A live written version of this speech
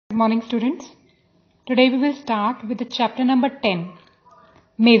morning students. Today we will start with the chapter number 10,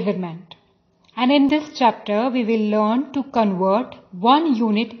 measurement. And in this chapter we will learn to convert one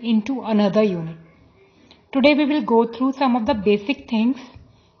unit into another unit. Today we will go through some of the basic things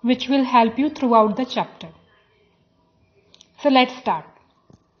which will help you throughout the chapter. So let's start.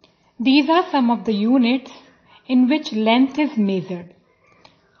 These are some of the units in which length is measured.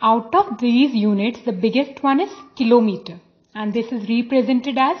 Out of these units, the biggest one is kilometer, and this is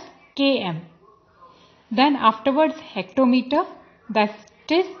represented as km. Then afterwards hectometer, that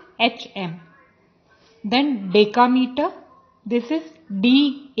is hm. Then decameter, this is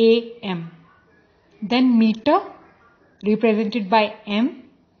dam. Then meter, represented by m.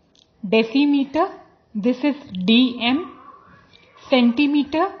 Decimeter, this is dm.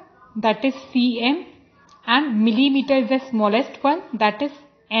 Centimeter, that is cm. And millimeter is the smallest one, that is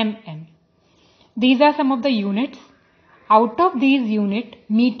mm. These are some of the units. Out of these units,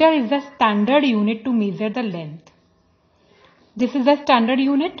 meter is the standard unit to measure the length. This is the standard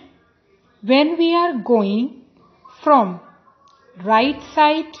unit. When we are going from right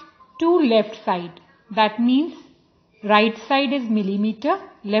side to left side, that means right side is millimeter,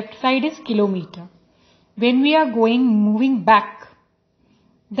 left side is kilometer. When we are moving back,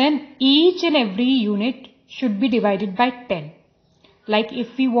 then each and every unit should be divided by 10. Like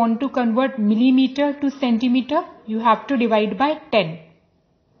if we want to convert millimeter to centimeter, you have to divide by 10.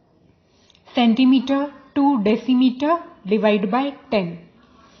 Centimeter to decimeter, divide by 10.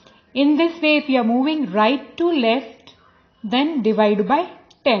 In this way, if you are moving right to left, then divide by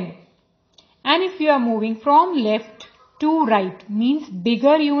 10. And if you are moving from left to right, means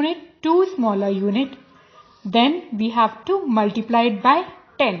bigger unit to smaller unit, then we have to multiply it by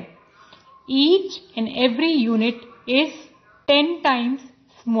 10. Each and every unit is 10 times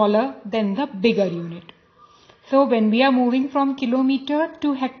smaller than the bigger unit. So when we are moving from kilometer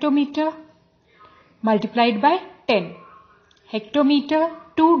to hectometer, multiplied by 10. Hectometer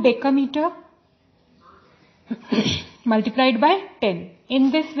to decameter, multiplied by 10.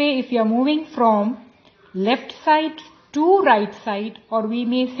 In this way, if you are moving from left side to right side, or we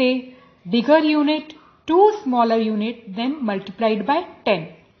may say bigger unit to smaller unit, then multiplied by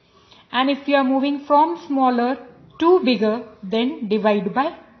 10. And if you are moving from smaller to bigger, then divide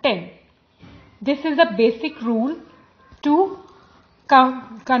by 10. This is the basic rule to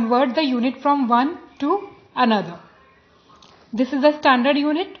convert the unit from one to another. This is the standard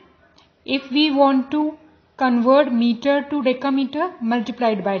unit. If we want to convert meter to decameter,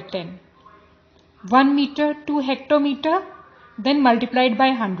 multiplied by 10. 1 meter to hectometer, then multiplied by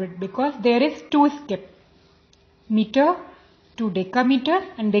 100, because there is 2 skip. Meter to decameter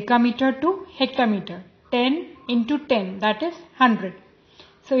and decameter to hectometer. 10 into 10, that is 100.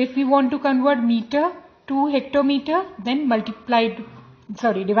 So if we want to convert meter to hectometer, then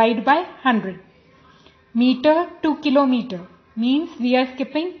divide by 100. Meter to kilometer means we are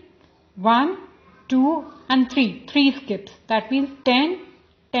skipping 1, 2 and 3. 3 skips. That means 10,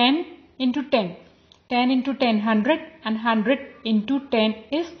 10 into 10. 10 into 10, 100, and 100 into 10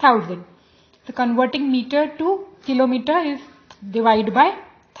 is 1000. So converting meter to kilometer is divide by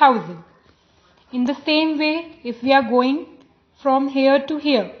 1000. In the same way, if we are going from here to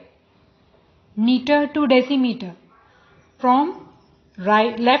here, meter to decimeter, from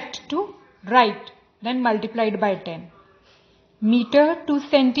left to right, then multiplied by 10. Meter to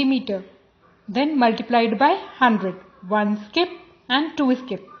centimeter, then multiplied by 100. 1 skip and 2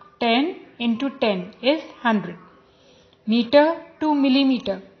 skip. 10 into 10 is 100. Meter to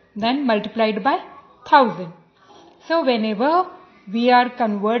millimeter, then multiplied by 1000. So whenever we are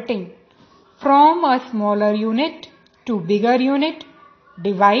converting from a smaller unit to bigger unit,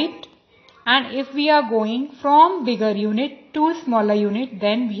 divide. And if we are going from bigger unit to smaller unit,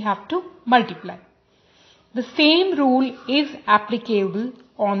 then we have to multiply. The same rule is applicable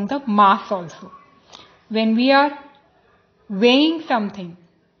on the mass also. When we are weighing something,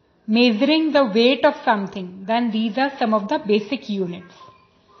 measuring the weight of something, then these are some of the basic units.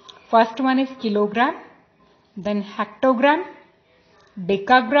 First one is kilogram, then hectogram,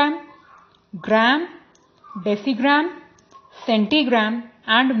 decagram, gram, decigram, centigram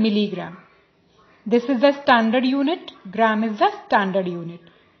and milligram. This is the standard unit. Gram is the standard unit.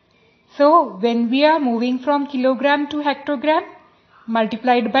 So when we are moving from kilogram to hectogram,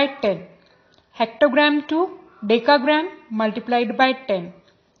 multiplied by 10. Hectogram to decagram, multiplied by 10.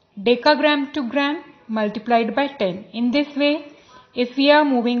 Decagram to gram, multiplied by 10. In this way, if we are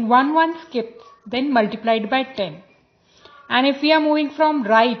moving 1 skips, then multiplied by 10. And if we are moving from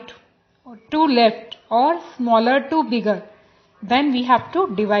right to left or smaller to bigger, then we have to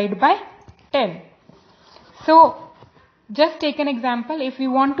divide by 10. So Just take an example. If we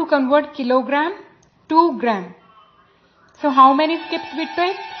want to convert kilogram to gram, so how many skips we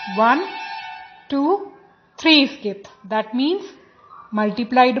take? 1, 2, 3 skips. That means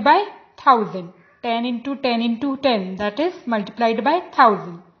multiplied by 1000. 10 into 10 into 10. That is multiplied by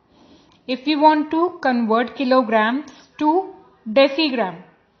 1000. If we want to convert kilograms to decigram,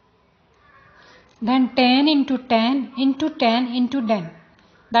 then 10 into 10 into 10 into 10.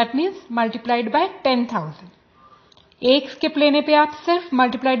 That means multiplied by 10,000. एक skip लेने पे आप सिर्फ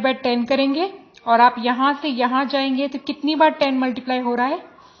multiplied by 10 करेंगे और आप यहां से यहां जाएंगे तो कितनी बार 10 मल्टीप्लाई हो रहा है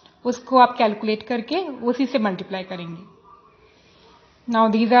उसको आप कैलकुलेट करके उसी से मल्टीप्लाई करेंगे. Now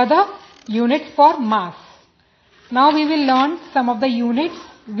these are the units for mass. Now we will learn some of the units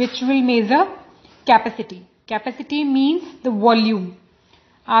which will measure capacity. Capacity means the volume.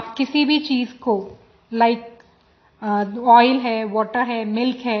 आप किसी भी चीज को like ऑयल है, वाटर है,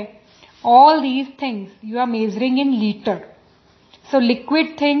 मिल्क है, all these things you are measuring in liter. So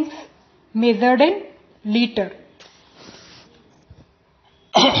liquid things measured in liter.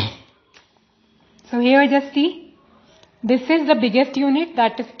 So here just see, this is the biggest unit,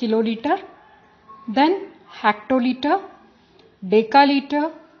 that is kiloliter, then hectoliter,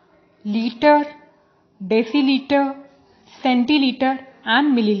 decaliter, liter, deciliter, centiliter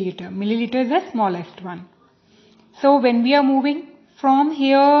and milliliter. Milliliter is the smallest one. So when we are moving from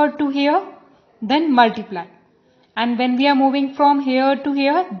here to here, then multiply. And when we are moving from here to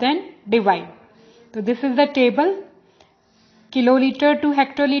here, then divide. So this is the table. Kiloliter to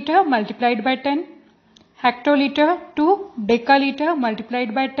hectoliter multiplied by 10. Hectoliter to decaliter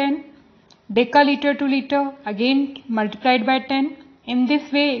multiplied by 10. Decaliter to liter again multiplied by 10. In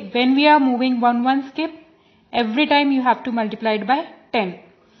this way, when we are moving one skip, every time you have to multiply it by 10.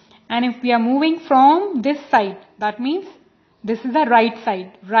 And if we are moving from this side, that means this is the right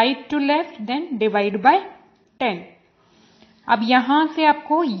side, right to left, then divide by 10. अब यहाँ से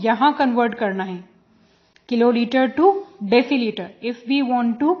आपको यहाँ convert करना है, kiloliter to deciliter. If we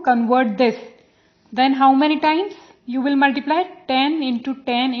want to convert this, then how many times you will multiply? 10 into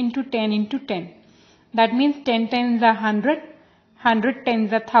 10 into 10 into 10. That means 10 tens are 100, 100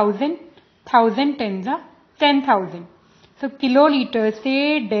 tens are 1000, 1000 tens are 10,000. So kiloliter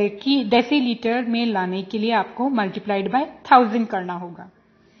से deciliter में लाने के लिए आपको multiplied by 1000 करना होगा.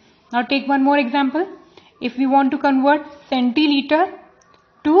 Now take one more example. If we want to convert centiliter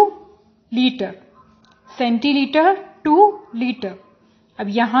to liter, centiliter to liter. अब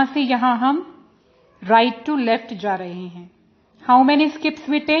यहाँ से यहाँ हम right to left जा रहे हैं. How many skips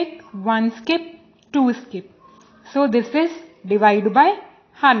we take? 1 skip, 2 skip. So this is divide by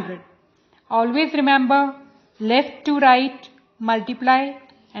 100. Always remember, left to right multiply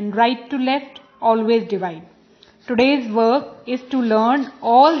and right to left always divide. Today's work is to learn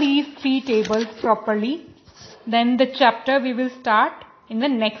all these 3 tables properly. Then the chapter we will start in the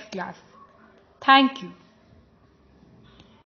next class. Thank you.